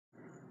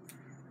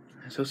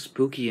It's so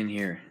spooky in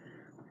here.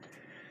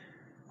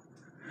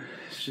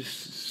 It's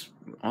just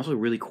also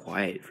really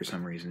quiet for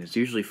some reason. It's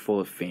usually full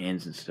of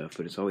fans and stuff,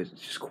 but it's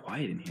just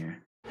quiet in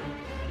here.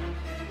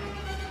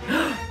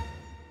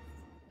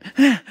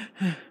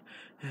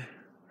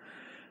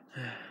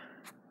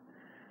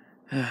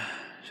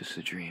 Just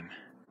a dream.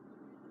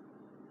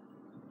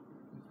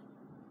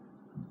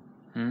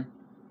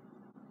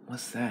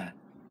 What's that?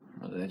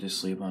 Well, did I just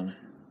sleep on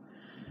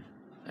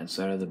that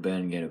side of the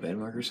bed and get a bed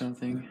bug or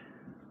something?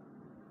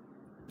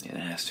 Yeah,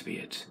 that has to be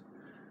it.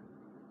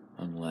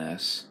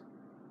 Unless...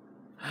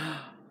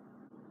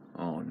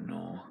 Oh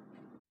no.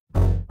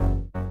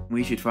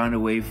 We should find a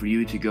way for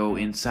you to go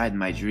inside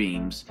my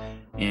dreams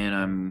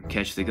and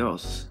catch the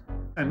ghosts.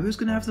 And who's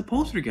gonna have the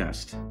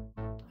poltergeist?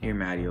 Here,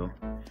 Mario.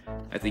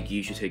 I think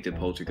you should take the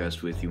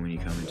poltergeist with you when you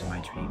come into my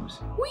dreams.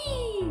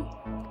 Whee!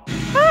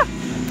 Ah!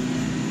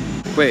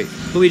 Wait,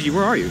 Luigi,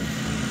 where are you?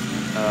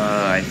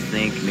 I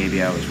think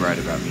maybe I was right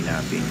about me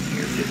not being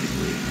here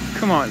physically.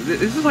 Come on,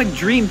 this is like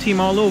Dream Team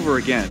all over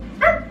again.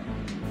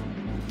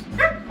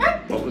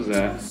 What was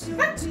that?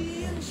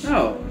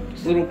 Oh,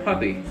 it's a little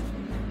puppy.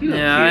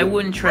 Yeah, I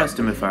wouldn't trust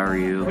him if I were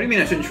you. What do you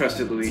mean I shouldn't trust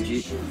it,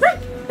 Luigi?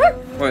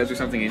 What, is there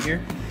something in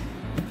here?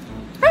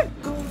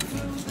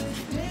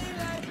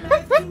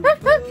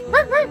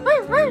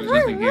 There's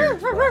nothing here.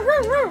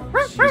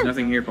 There's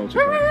nothing here,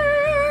 Poltergeist.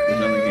 There's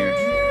nothing here.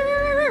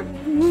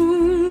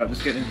 Oh,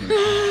 just get in here.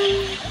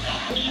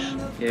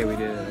 Yeah, we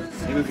did.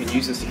 Maybe we can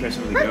use this to catch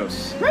some of the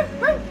ghosts.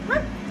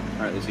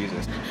 Alright, let's use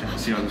this.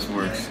 Let's see how this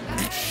works.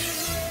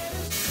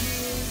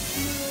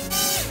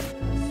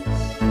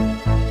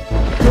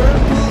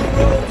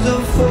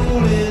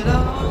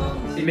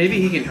 Maybe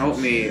he can help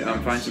me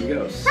find some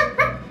ghosts.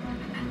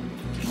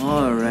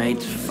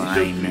 Alright,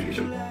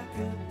 fine.